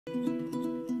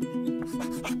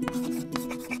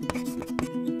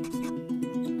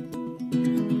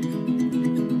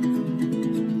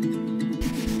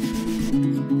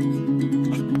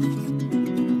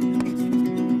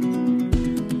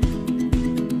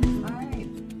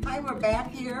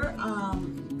Back here,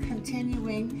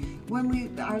 continuing.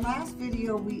 Our last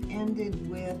video, we ended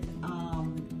with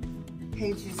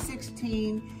pages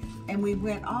 16, and we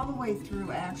went all the way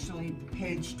through actually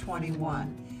page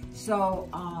 21. So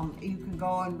you can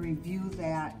go and review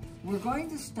that. We're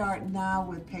going to start now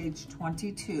with page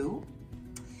 22.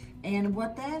 And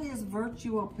what that is,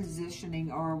 virtual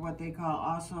positioning, or what they call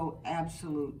also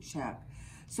absolute check.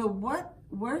 So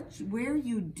where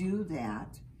you do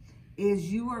that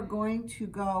is you are going to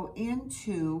go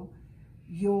into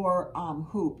your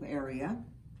hoop area,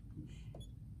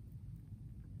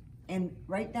 and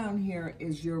right down here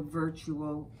is your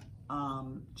virtual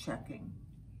checking.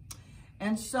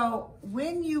 And so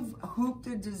when you've hooped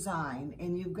a design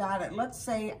and you've got it, let's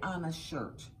say on a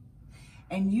shirt,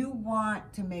 and you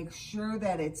want to make sure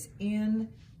that it's in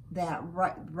that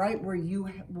right where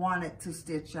you want it to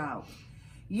stitch out,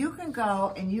 you can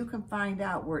go and you can find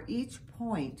out where each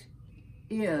point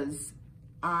is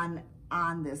on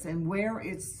this and where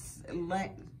it's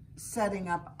setting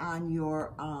up on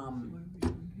your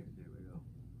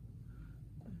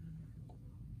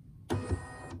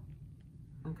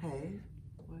okay.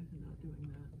 Why is it not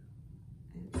doing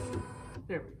that?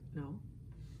 There we go. No.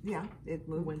 Yeah, it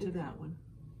moved. Went to that one.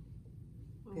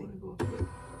 I Okay. want to go up there.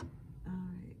 All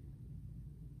right.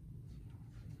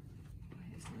 Why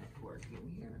isn't it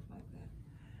working here like that?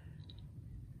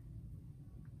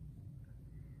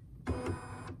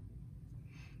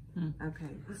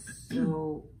 Okay,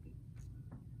 so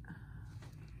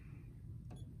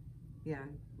yeah,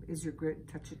 is your grid,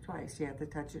 touch it twice. You have to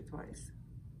touch it twice.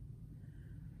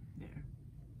 There.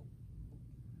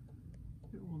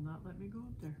 It will not let me go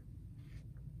up there.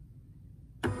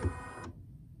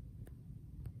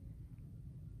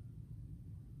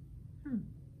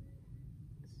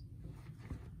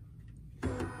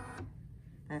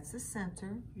 That's the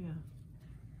center. Yeah.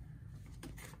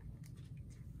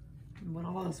 And when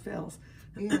all else fails,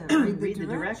 Yeah, read the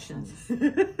directions. Touch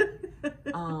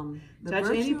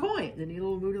any point. The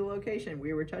needle will move to the location.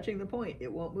 We were touching the point.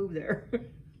 It won't move there.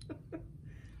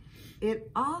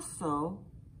 It also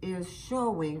is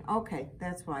showing, okay,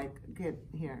 that's why, get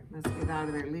here, let's get out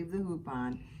of there, leave the hoop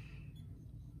on.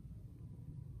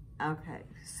 Okay,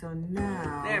 so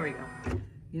now, there we go.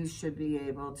 You should be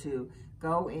able to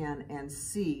go in and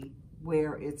see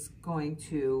where it's going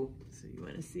to. So you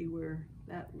want to see where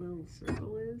that little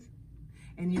circle is?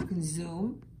 And you can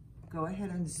zoom, go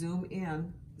ahead and zoom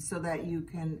in so that you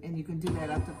can, and you can do that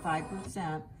up to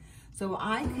 5%. So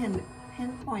I can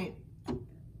pinpoint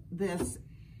this,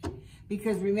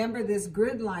 because remember this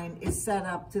grid line is set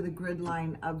up to the grid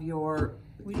line of your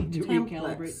We need to templates.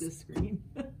 recalibrate this screen.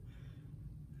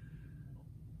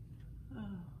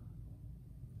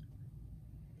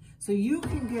 So you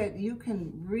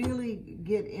can really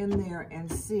get in there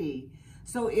and see.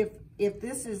 So if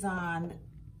this is on,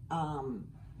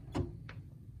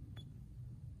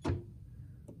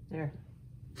 there.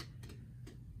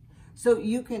 So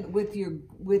you can, with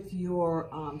your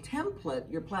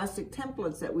template, your plastic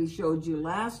templates that we showed you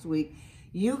last week,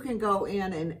 you can go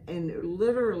in and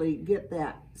literally get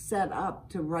that set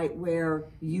up to right where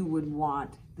you would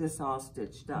want this all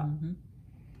stitched up. Mm-hmm.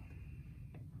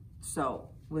 So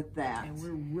with that. And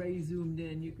we're way zoomed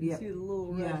in. You can see the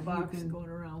little red box going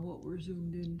around what we're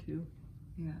zoomed into.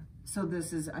 Yeah. So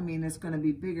this is, I mean, it's going to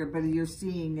be bigger, but you're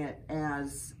seeing it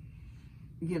as,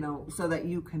 you know, so that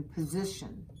you can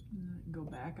position. Go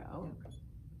back out.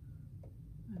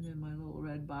 And then my little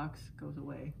red box goes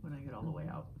away when I get all the way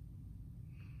out.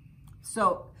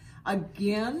 So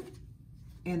again,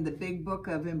 in the big book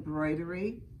of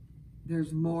embroidery,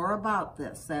 there's more about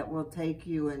this that will take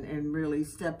you and really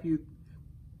step you,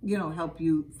 you know, help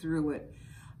you through it.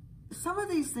 Some of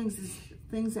these things is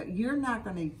things that you're not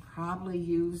going to probably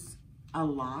use a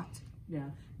lot.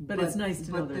 Yeah, but it's nice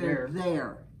to know they're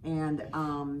there. And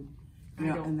you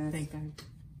know, don't think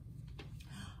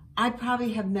I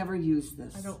probably have never used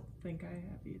this. I don't think I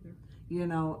have either. You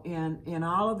know, in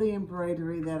all of the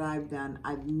embroidery that I've done,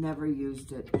 I've never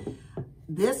used it.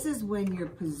 This is when you're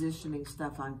positioning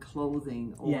stuff on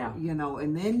clothing, or you know,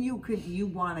 and then you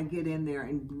want to get in there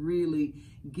and really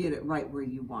get it right where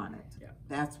you want it. Yeah.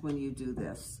 That's when you do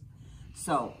this.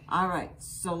 So, all right,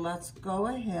 so let's go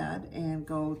ahead and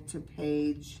go to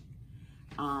page,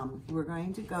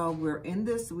 we're in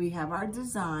this, we have our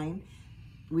design.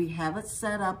 We have it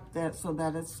set up so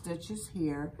that it stitches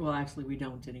here. Well, actually, we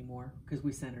don't anymore because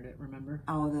we centered it, remember?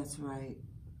 Oh, that's right.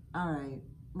 All right,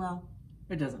 well.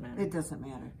 It doesn't matter. It doesn't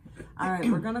matter. All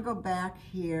right, we're gonna go back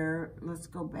here. Let's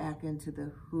go back into the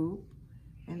hoop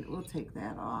and we'll take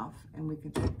that off and we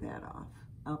can take that off.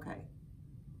 Okay.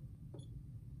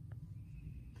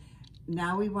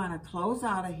 Now we wanna close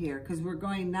out of here because we're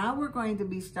going to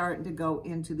be starting to go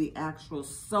into the actual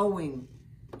sewing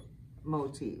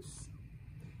motifs.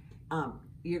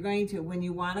 You're going to, when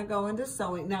you wanna go into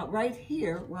sewing, now right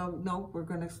here, well, no, we're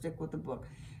gonna stick with the book.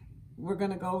 We're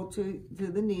gonna go to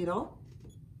the needle.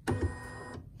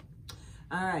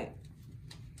 All right,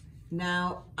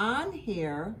 now on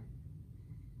here,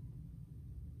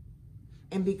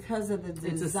 and because of the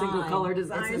design, it's a single color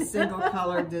design. It's a single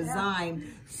color design,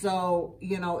 yeah. So,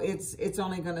 you know, it's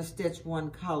only gonna stitch one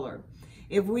color.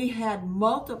 If we had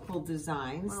multiple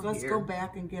designs, well, let's go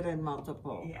back and get a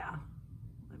multiple. Yeah,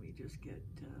 let me just get,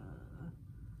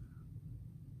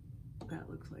 that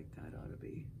looks like that ought to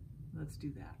be, let's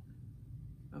do that.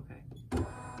 Okay.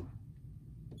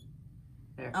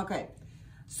 There. Okay.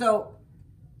 So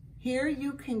here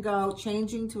you can go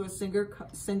changing to a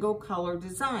single color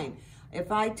design. If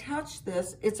I touch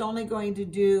this, it's only going to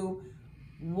do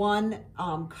one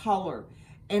color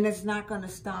and it's not going to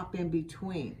stop in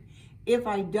between. If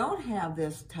I don't have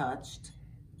this touched,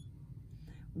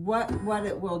 what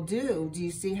it will do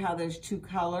you see how there's two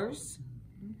colors?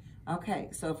 Okay,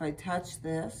 so if I touch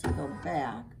this, go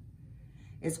back,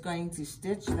 it's going to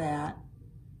stitch that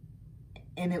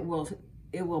and it will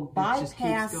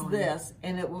bypass this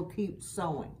and it will keep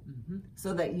sewing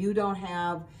so that you don't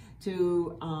have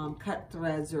to cut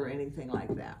threads or anything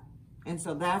like that. And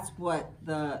so that's what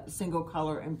the single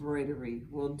color embroidery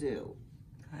will do.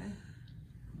 Okay.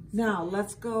 Now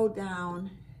let's go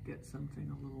down. Get something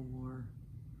a little more,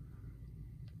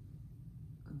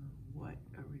 what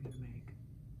are we gonna make?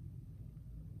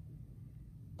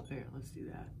 There, let's do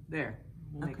that. There,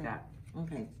 we'll make that.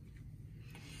 Okay.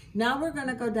 Now we're going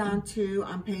to go down to,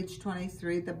 on page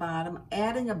 23 at the bottom,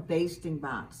 adding a basting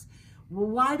box. Well,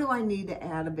 why do I need to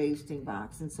add a basting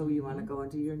box? And so you want to go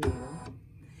into your needle.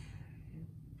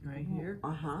 Right here?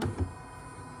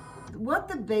 What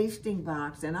the basting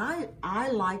box, and I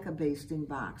like a basting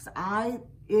box.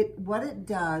 What it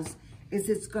does is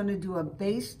it's going to do a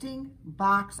basting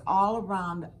box all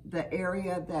around the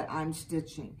area that I'm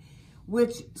stitching,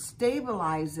 which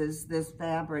stabilizes this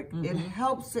fabric. It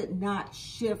helps it not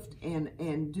shift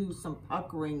and do some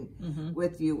puckering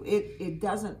with you. It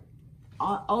doesn't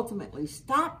ultimately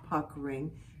stop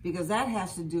puckering because that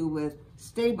has to do with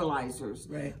stabilizers.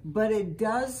 Right. But it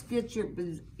does get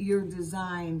your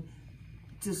design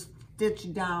to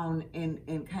stitch down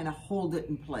and kind of hold it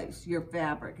in place. Your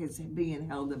fabric is being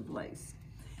held in place.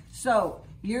 So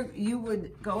you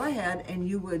would go ahead and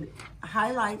you would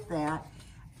highlight that.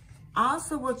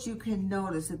 Also, what you can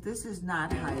notice, that this is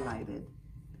not highlighted.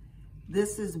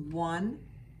 This is one,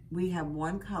 we have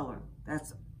one color.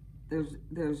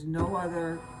 There's no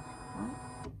other,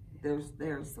 there's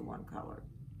the one color.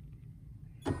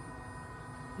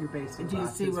 Your basting box. Do you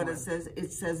see what it says?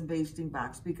 It says basting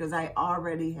box because I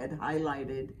already had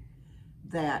highlighted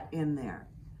that in there.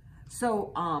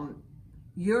 So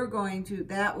you're going to,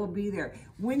 that will be there.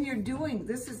 When you're doing,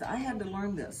 I had to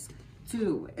learn this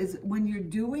too, is when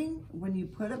you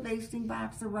put a basting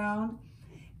box around,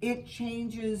 it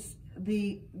changes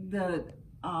the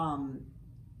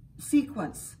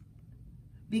sequence.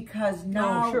 Because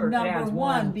now number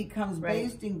one becomes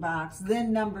basting box,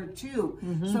 then number two.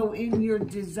 So in your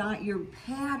design, your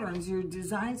patterns, your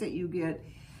designs that you get,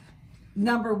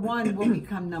 number one will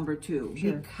become number two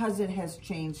because it has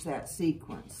changed that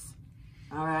sequence.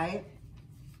 All right.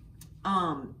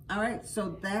 All right.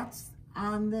 So that's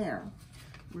on there.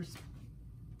 We're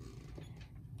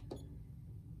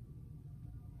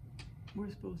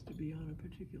supposed to be on a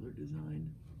particular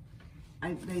design.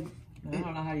 I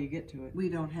don't know how you get to it. We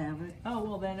don't have it. Oh,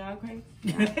 well then, okay.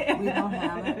 Yeah, we don't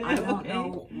have it. I don't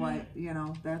know what,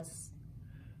 that's...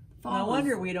 No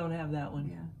wonder we don't have that one.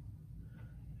 Yeah.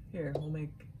 Here, we'll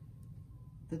make...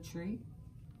 The tree?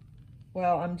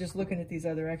 Well, I'm just looking at these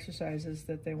other exercises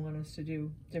that they want us to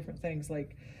do. Different things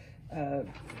like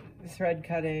thread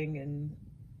cutting and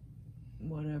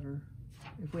whatever.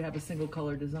 If we have a single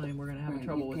color design, we're going to have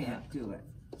trouble with that. You can't do it.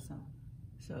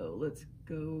 So let's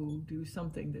go do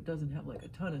something that doesn't have like a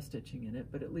ton of stitching in it,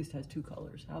 but at least has two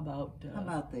colors. How about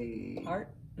the heart?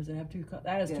 Does it have two colors?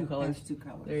 That has two colors. It has two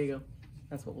colors. There you go.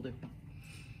 That's what we'll do.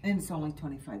 And it's only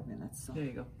 25 minutes. So. There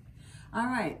you go. All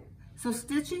right. So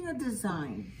stitching a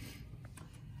design.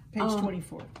 Page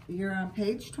 24. You're on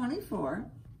page 24.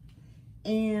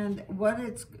 And what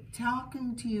it's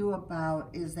talking to you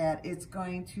about is that it's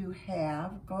going to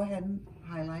have, go ahead and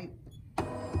highlight.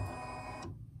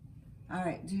 All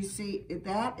right, do you see,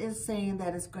 that is saying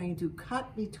that it's going to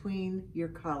cut between your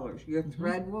colors. Your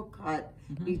thread will cut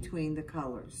between the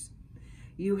colors.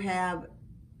 You have,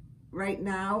 right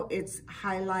now, it's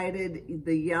highlighted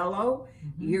the yellow.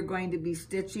 You're going to be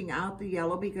stitching out the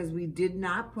yellow because we did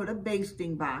not put a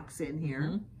basting box in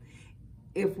here.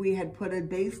 If we had put a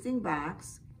basting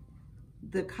box,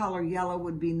 the color yellow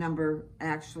would be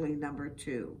actually number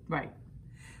 2. Right.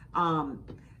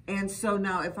 And so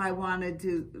now if I wanted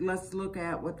to, let's look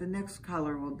at what the next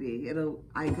color will be.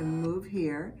 I can move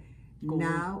here. Gold.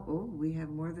 Now, oh, we have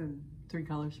more than 3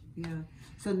 colors. Yeah.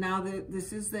 So now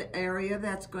this is the area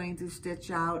that's going to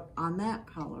stitch out on that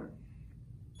color.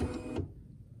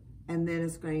 And then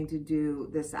it's going to do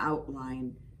this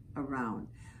outline around.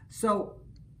 So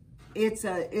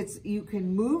you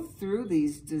can move through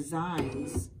these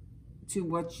designs to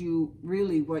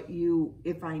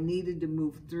if I needed to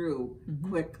move through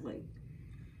quickly.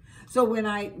 So when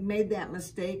I made that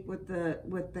mistake with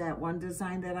that one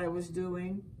design that I was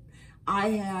doing, I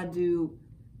had to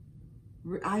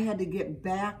get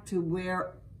back to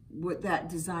with that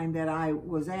design that I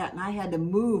was at, and I had to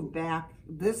move back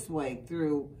this way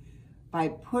through by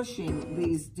pushing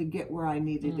these to get where I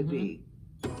needed to be.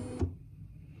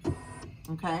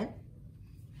 Okay.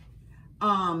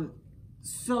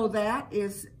 So that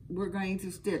is, we're going to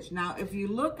stitch. Now, if you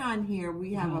look on here,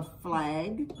 we have a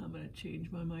flag. I'm going to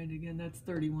change my mind again. That's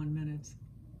 31 minutes.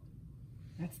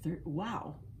 That's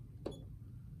wow.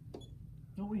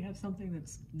 Don't we have something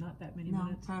that's not that many minutes?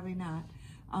 No, probably not.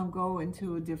 Go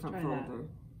into a different folder.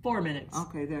 4 minutes.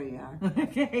 Okay, there you are.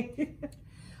 Okay.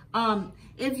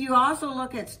 If you also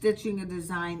look at stitching a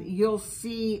design, you'll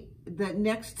see that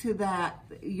next to that,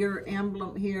 your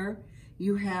emblem here,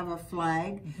 you have a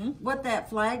flag. What that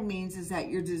flag means is that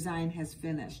your design has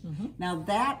finished. Now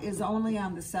that is only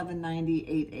on the 790,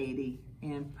 880,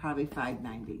 and probably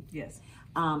 590. Yes.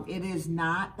 It is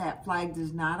not, that flag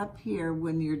does not appear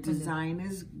when your design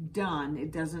is done.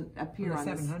 It doesn't appear on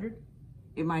 700?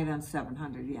 It might on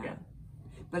 700, yeah.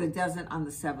 But it doesn't on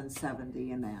the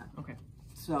 770 and that. Okay.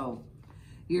 So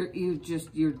you're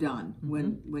done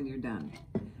when you're done.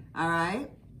 All right.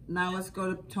 Now let's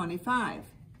go to 25.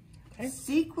 Okay.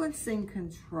 Sequencing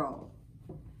control.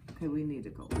 Okay, we need to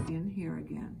go in here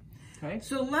again. Okay.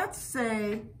 So let's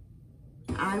say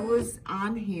I was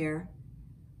on here.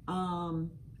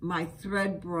 My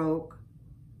thread broke.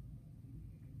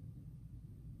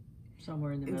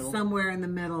 Somewhere in the middle. Somewhere in the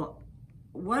middle.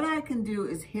 What I can do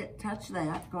is touch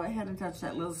that. Go ahead and touch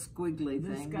that little squiggly thing.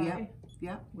 This guy.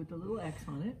 Yep. With the little X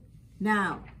on it.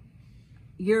 Now,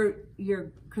 your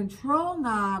control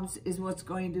knobs is what's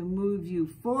going to move you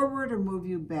forward or move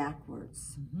you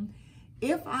backwards.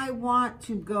 If I want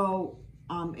to go,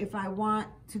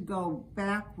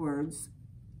 backwards,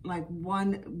 like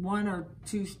one or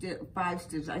two 5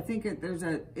 stitches, I think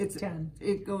it's 10.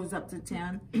 It goes up to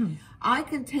 10. I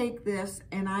can take this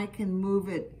and I can move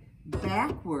it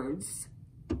backwards,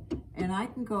 and I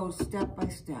can go step by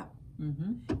step.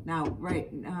 Now,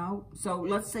 right now, so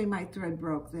let's say my thread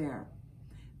broke there.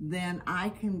 Then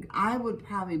I would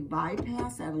probably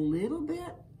bypass that a little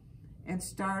bit and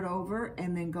start over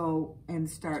and then go and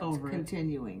start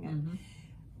continuing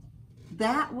it.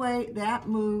 That way, that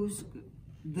moves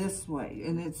this way,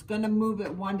 and it's going to move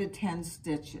it 1 to 10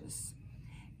 stitches.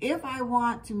 If I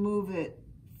want to move it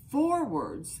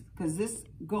forwards, because this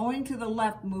going to the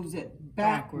left moves it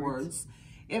backwards.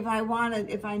 If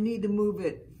I need to move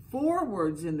it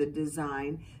forwards in the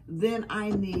design, then I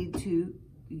need to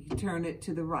turn it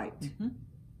to the right.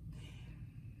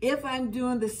 If I'm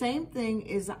doing the same thing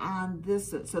is on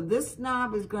this, so this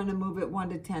knob is going to move it 1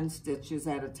 to 10 stitches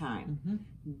at a time.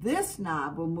 This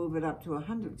knob will move it up to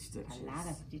 100 stitches. A lot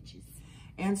of stitches.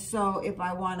 And so if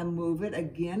I want to move it,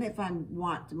 again, if I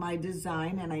want my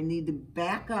design and I need to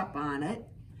back up on it,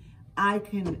 I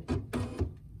can,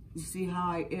 you see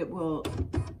how it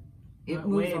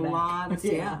moves a lot of,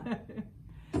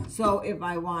 So if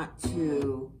I want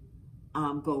to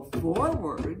go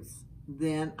forwards,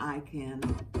 then I can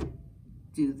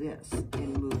do this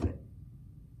and move it.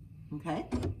 Okay?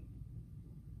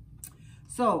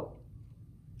 So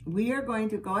we are going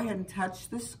to go ahead and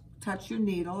touch your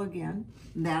needle again.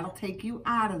 That'll take you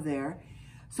out of there.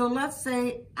 So let's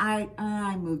say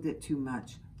I moved it too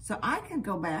much. So I can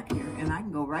go back here and I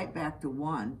can go right back to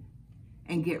 1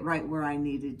 and get right where I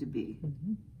needed to be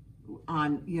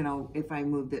on, if I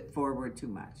moved it forward too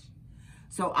much.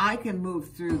 So I can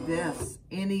move through this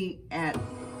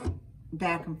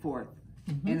back and forth,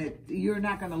 and you're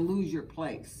not going to lose your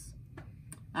place.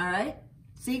 All right?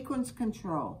 Sequence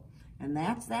control. And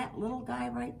that's that little guy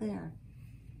right there.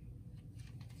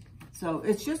 So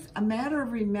it's just a matter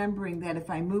of remembering that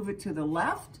if I move it to the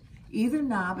left, either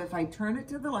knob, if I turn it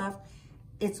to the left,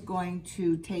 it's going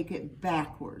to take it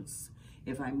backwards.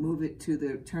 If I move it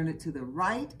to turn it to the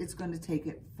right, it's going to take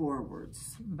it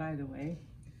forwards. By the way,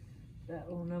 that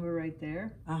little number right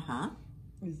there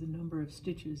is the number of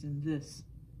stitches in this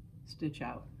stitch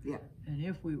out. Yeah. And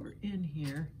if we were in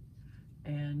here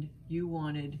and you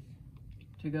wanted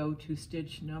to go to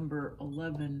stitch number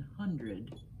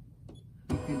 1100,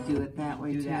 you can do it that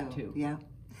way too. Do that too. Yeah.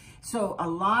 So a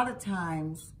lot of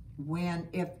times when,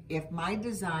 if my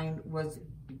design was,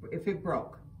 if it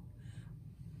broke,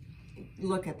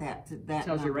 look at that. That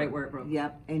tells number. you right where it broke.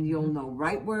 Yep, and you'll know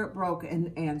right where it broke,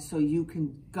 and so you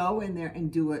can go in there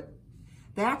and do it.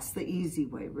 That's the easy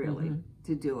way, really,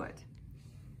 to do it.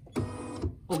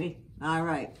 Okay. All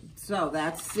right, so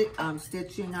that's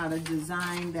stitching out a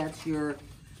design. That's your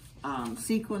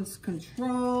sequence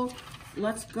control.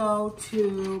 Let's go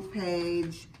to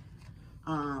page.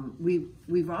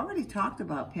 We've already talked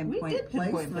about pinpoint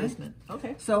placement.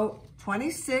 Okay. So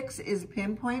 26 is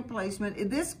pinpoint placement.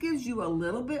 This gives you a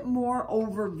little bit more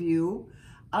overview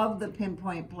of the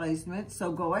pinpoint placement.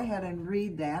 So go ahead and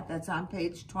read that. That's on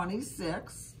page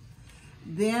 26.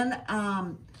 Then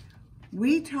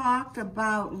we talked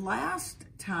about last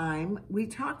time, we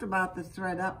talked about the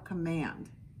thread up command.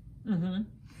 In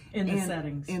the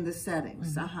settings. In the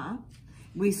settings,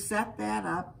 We set that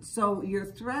up. So your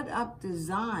thread up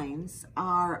designs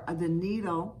are the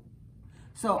needle.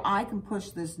 So I can push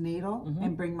this needle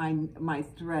and bring my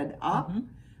thread up,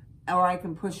 or I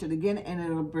can push it again and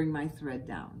it'll bring my thread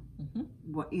down.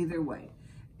 Well, either way.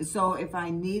 So if I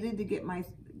needed to get my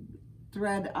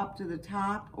thread up to the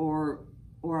top, or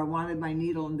I wanted my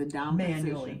needle in the down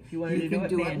manually. position, You wanted to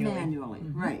do it manually.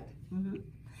 Right.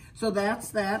 So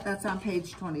that's that. That's on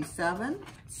page 27.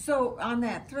 So on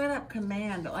that thread up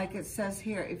command, like it says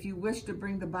here, if you wish to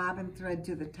bring the bobbin thread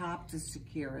to the top to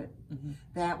secure it,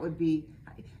 that would be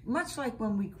much like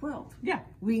when we quilt. Yeah.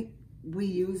 We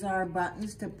use our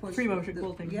buttons to push free motion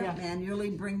quilting.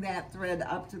 Manually bring that thread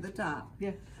up to the top.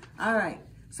 Yeah. All right.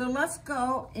 So let's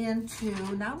go into,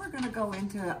 now we're going to go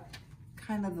into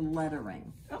kind of the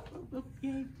lettering.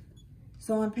 Yay.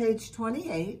 So on page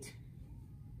 28,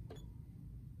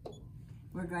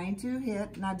 we're going to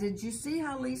hit, now did you see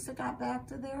how Lisa got back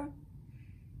to there?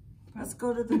 Let's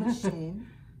go to the machine.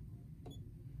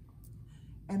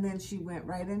 And then she went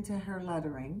right into her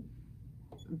lettering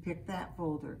and picked that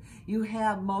folder. You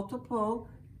have multiple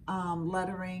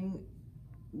lettering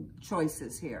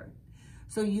choices here.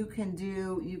 So you can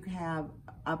have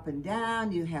up and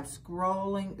down, you have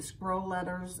scroll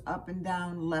letters up and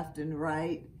down, left and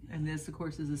right. And this, of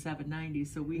course, is a 790,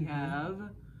 so we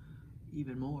have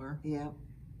even more. Yep.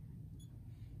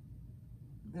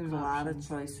 There's a lot of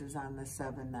choices on the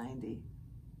 790.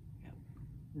 Yep.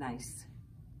 Nice.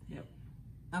 Yep.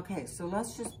 Okay, so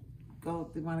let's just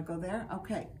go, you want to go there?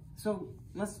 Okay, so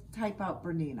let's type out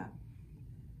Bernina.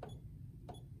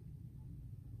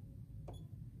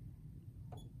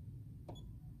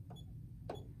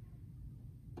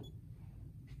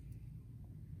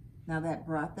 Now that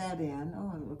brought that in.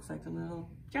 Oh, it looks like a little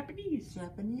Japanese.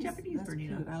 That's Bernina.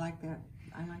 cute. I like that.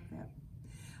 I like that.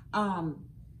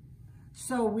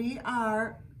 So we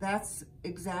are, that's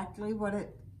exactly what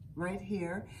it, right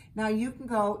here. Now you can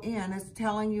go in, it's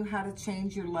telling you how to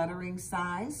change your lettering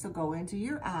size. So go into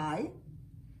your eye.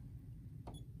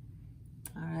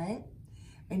 All right.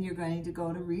 And you're going to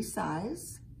go to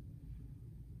resize.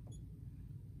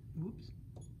 Oops.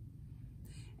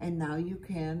 And now you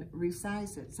can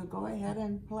resize it. So go ahead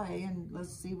and play and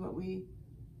let's see what we...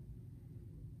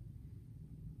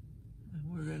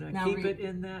 We're going to keep it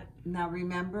in that. Now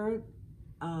remember...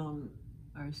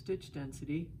 our stitch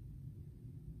density.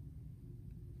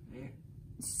 There.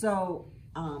 So...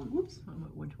 Whoops, I'm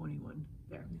at 121.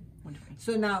 There, 120.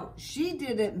 So now she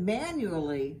did it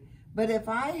manually, but if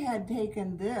I had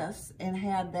taken this and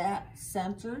had that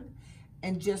centered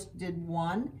and just did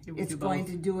one, it's going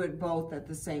to do it both at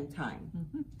the same time.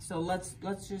 So let's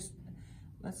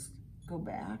go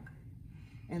back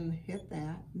and hit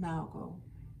that. Now go.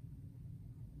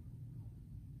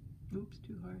 Oops,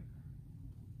 too hard.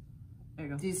 There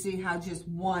you go. Do you see how just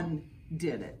one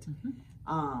did it?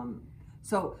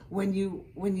 So when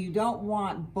you don't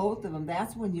want both of them,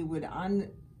 that's when you would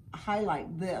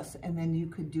highlight this, and then you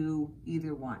could do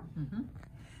either one.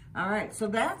 All right, so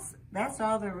that's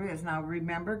all there is. Now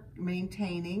remember,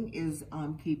 maintaining is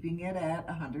keeping it at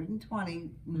 120,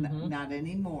 not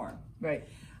anymore. Right.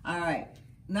 All right,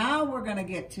 now we're gonna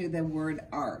get to the word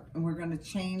art, and we're gonna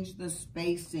change the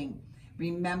spacing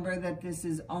Remember that this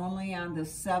is only on the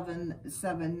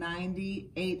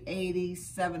 790, 880,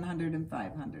 700, and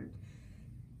 500.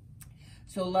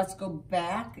 So let's go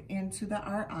back into the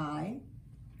RI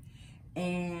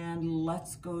and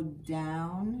let's go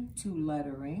down to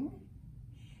lettering.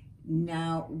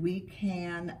 Now we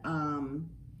can,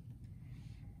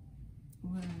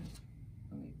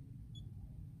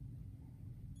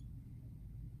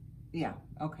 yeah,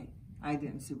 okay. I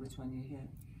didn't see which one you hit.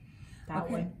 That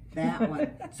one. That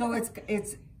one. So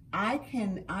I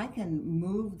can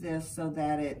move this so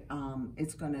that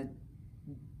it's gonna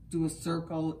do a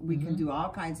circle. We can do all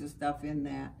kinds of stuff in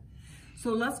that.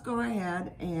 So let's go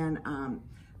ahead and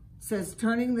says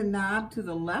turning the knob to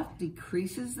the left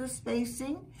decreases the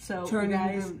spacing. So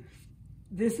guys,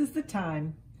 this is the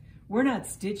time. We're not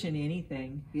stitching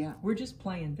anything. Yeah. We're just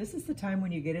playing. This is the time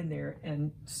when you get in there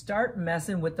and start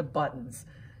messing with the buttons.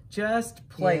 Just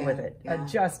play with it. Yeah.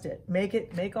 Adjust it.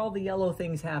 Make all the yellow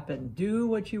things happen. Do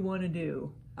what you want to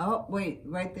do. Oh, wait,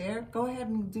 right there. Go ahead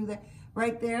and do that.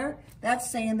 Right there,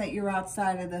 that's saying that you're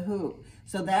outside of the hoop.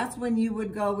 So that's when you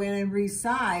would go in and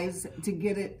resize to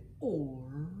get it.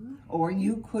 Or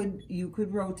you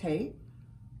could rotate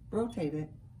it.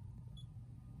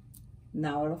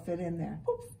 Now it'll fit in there.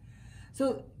 Oops.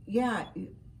 So yeah,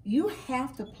 you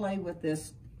have to play with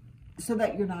this so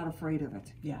that you're not afraid of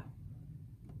it. Yeah.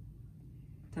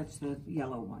 Touch the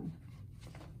yellow one.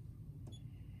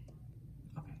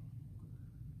 Okay.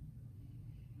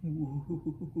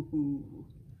 Ooh,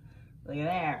 look at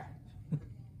there.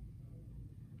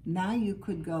 Now you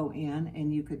could go in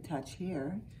and you could touch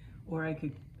here. Or I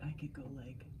could go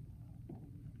like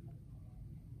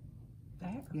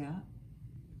there. Yeah.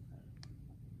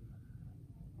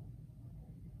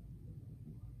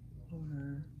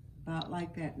 Or about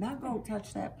like that. Now go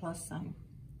touch that plus sign.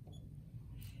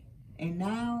 And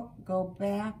now go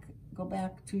back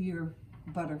to your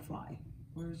butterfly.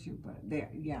 Where's your butterfly? There,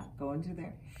 yeah, go into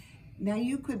there. Now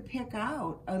you could pick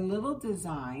out a little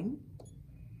design.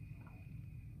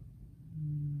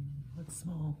 What's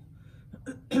small?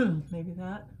 Maybe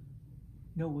that?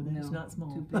 No, that's not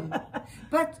small. Too big.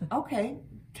 But, okay,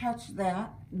 touch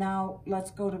that. Now let's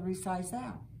go to resize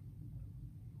that.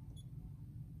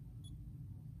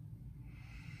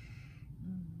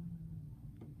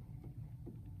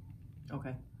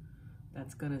 Okay,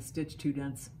 that's gonna stitch too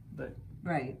dense, but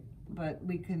right. But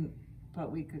we could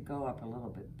go up a little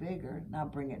bit bigger. Now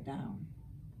bring it down.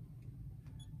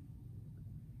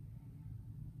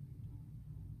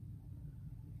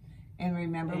 And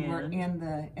remember, we're in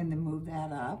the move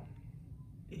that up.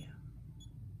 Yeah.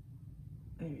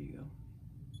 There you go.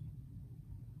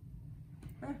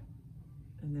 There.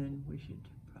 And then we should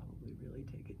probably really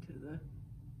take it to the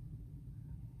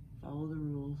follow the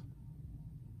rules.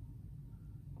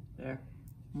 There.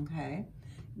 Okay.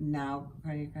 Now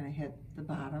you're going to hit the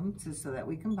bottom so that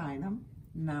we combine them.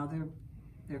 Now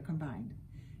they're combined.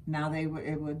 Now it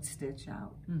would stitch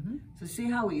out. So see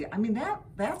how I mean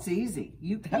that's easy.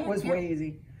 That was way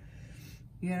easy.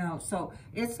 You know, so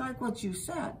it's like what you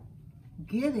said.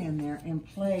 Get in there and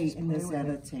play in this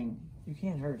editing. You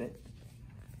can't hurt it.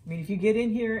 I mean, if you get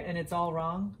in here and it's all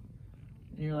wrong,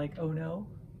 and you're like, oh no,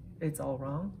 it's all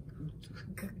wrong.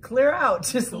 Clear out,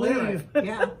 just leave.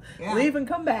 Yeah. Leave and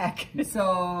come back.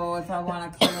 So if I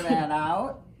want to clear that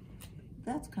out,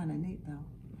 that's kind of neat though.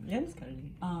 Yeah, it's kind of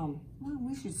neat. Well,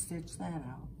 we should stitch that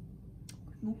out.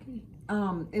 Okay.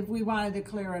 If we wanted to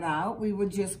clear it out, we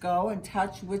would just go and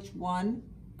touch which one,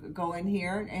 go in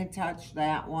here and touch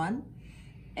that one.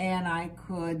 And I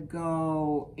could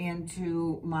go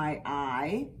into my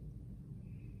eye.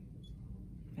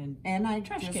 And I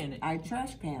trash can it. I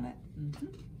trash can it.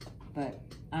 But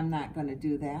I'm not going to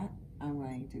do that. I'm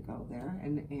going to go there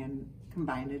and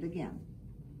combine it again.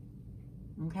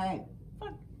 Okay.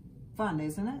 Fun,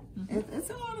 isn't it? It's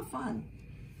a lot of fun.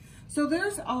 So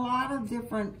there's a lot of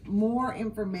more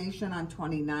information on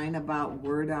 29 about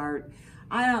word art.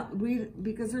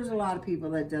 Because there's a lot of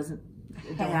people that don't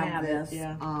have this.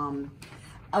 Yeah.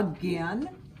 Again,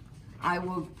 I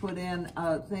will put in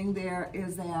a thing there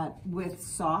is that with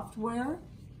software,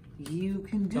 you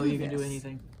can do you can do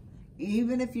anything.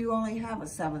 Even if you only have a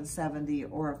 770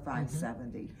 or a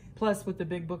 570. Plus, with the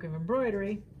big book of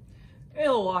embroidery,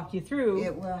 it'll walk you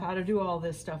through how to do all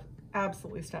this stuff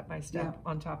absolutely step by step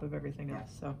on top of everything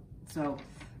else. So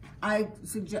I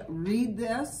suggest read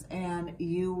this and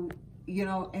you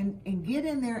know, and get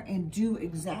in there and do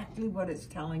exactly what it's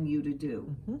telling you to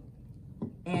do.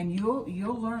 And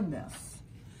you'll learn this.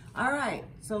 All right,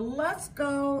 so let's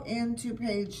go into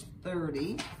page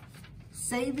 30,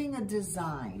 saving a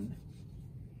design.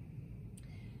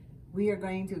 We are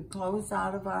going to close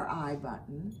out of our I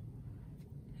button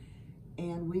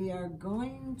And we are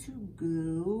going to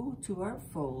go to our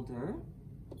folder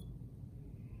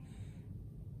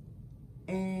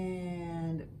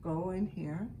and go in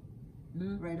here,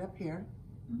 right up here.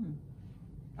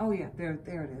 Oh yeah, there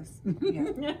it is.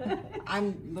 Yeah.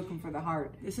 I'm looking for the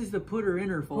heart. This is the put her in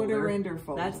her folder. Put her in her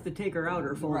folder. That's the take her out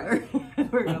her folder.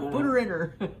 Right. We're gonna put her in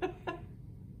her.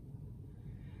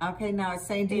 Okay, now it's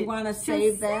saying, do you want to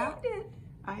save that?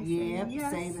 I say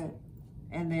yes. Save it.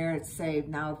 And there it's saved.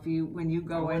 Now if you, when you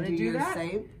go into your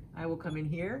save, I will come in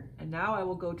here, and now I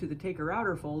will go to the take her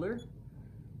outer folder,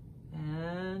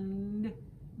 and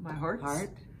my heart,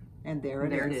 and there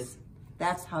it is.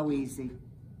 That's how easy.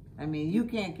 I mean, you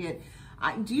can't get.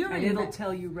 Do you remember? And it'll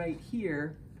tell you right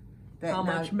here how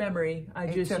much memory I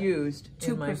just used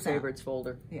in my favorites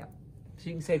folder. Yeah. So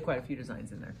you can save quite a few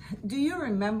designs in there. Do you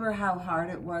remember how hard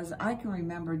it was? I can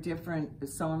remember different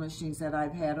sewing machines that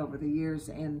I've had over the years,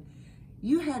 and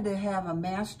you had to have a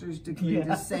master's degree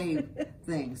to save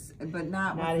things, but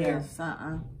not with here. this.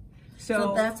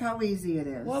 So that's how easy it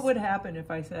is. What would happen if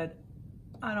I said,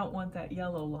 I don't want that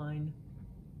yellow line?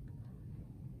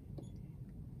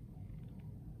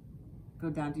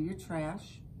 Go down to your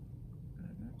trash.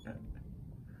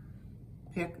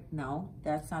 Pick, no,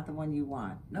 that's not the one you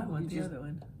want. No, I want the other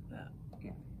one. That.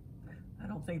 Yeah. I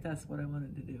don't think that's what I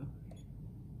wanted to do.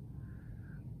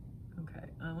 Okay,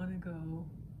 I want to go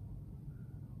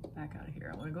back out of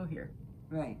here. I want to go here.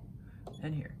 Right.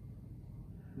 And here.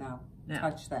 Now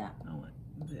touch that. I want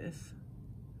this.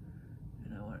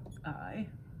 And I want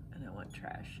and I want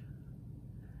trash.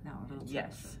 Now it'll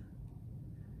yes.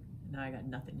 Now I got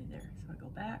nothing in there. So I go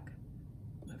back,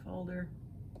 my folder,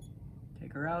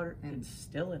 take her out, and it's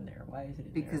still in there. Why is it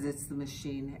in there? Because it's the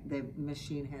machine. The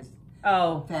machine has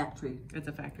factory. It's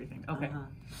a factory thing. Okay.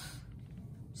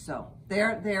 So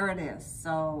there it is.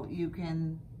 So you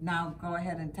can now go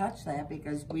ahead and touch that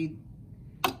because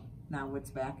now it's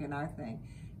back in our thing.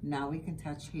 Now we can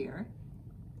touch here.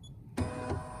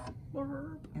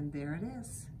 And there it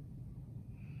is.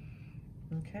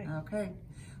 Okay. Okay.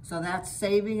 So that's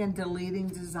saving and deleting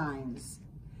designs.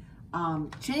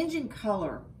 Changing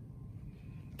color.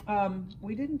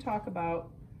 We didn't talk about,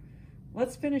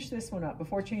 let's finish this one up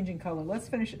before changing color. Let's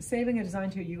finish saving a design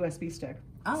to a USB stick.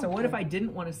 So what if I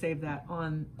didn't want to save that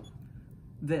on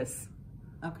this?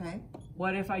 Okay.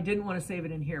 What if I didn't want to save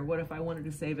it in here? What if I wanted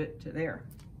to save it to there?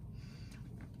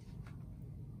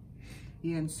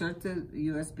 You insert the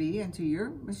USB into your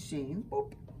machine.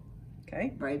 Boop.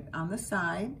 Okay. Right on the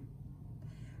side.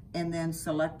 And then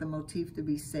select the motif to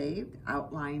be saved,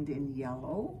 outlined in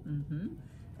yellow.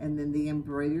 And then the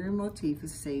embroidery motif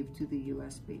is saved to the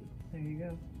USB. There you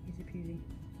go. Easy peasy.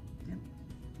 Yep.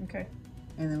 Okay.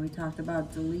 And then we talked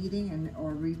about deleting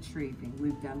or retrieving.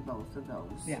 We've done both of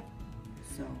those. Yeah.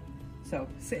 So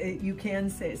you can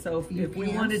say, so if we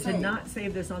wanted to not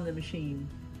save this on the machine,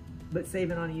 but save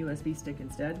it on a USB stick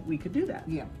instead, we could do that.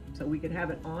 Yeah. So we could have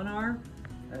it on our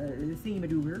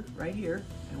theme-a-doober right here,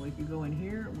 and we could go in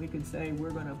here, and we could say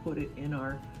we're going to put it in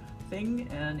our thing,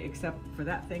 and except for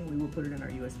that thing, we will put it in our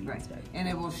USB instead. And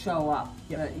it will show up.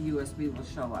 Yep. The USB will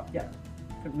show up. Yeah,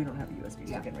 because we don't have a USB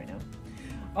stick in right now.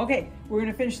 Okay, we're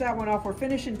going to finish that one off. We're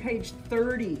finishing page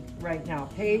 30 right now.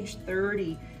 Page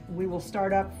 30. We will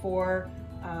start up for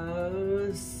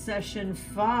session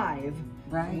 5.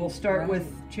 Right. We'll start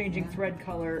with changing thread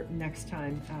color next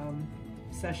time.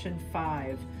 Session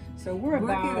 5. So we're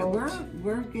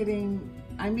getting.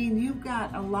 I mean, you've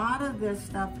got a lot of this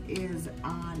stuff is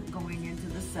on going into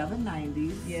the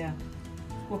 790s. Yeah.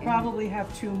 We'll probably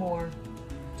have 2 more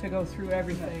to go through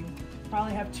everything.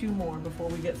 Probably have 2 more before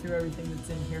we get through everything that's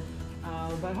in here.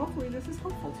 But hopefully this is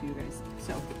helpful to you guys.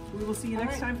 So we will see you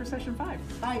next time for session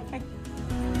 5. Bye. Bye.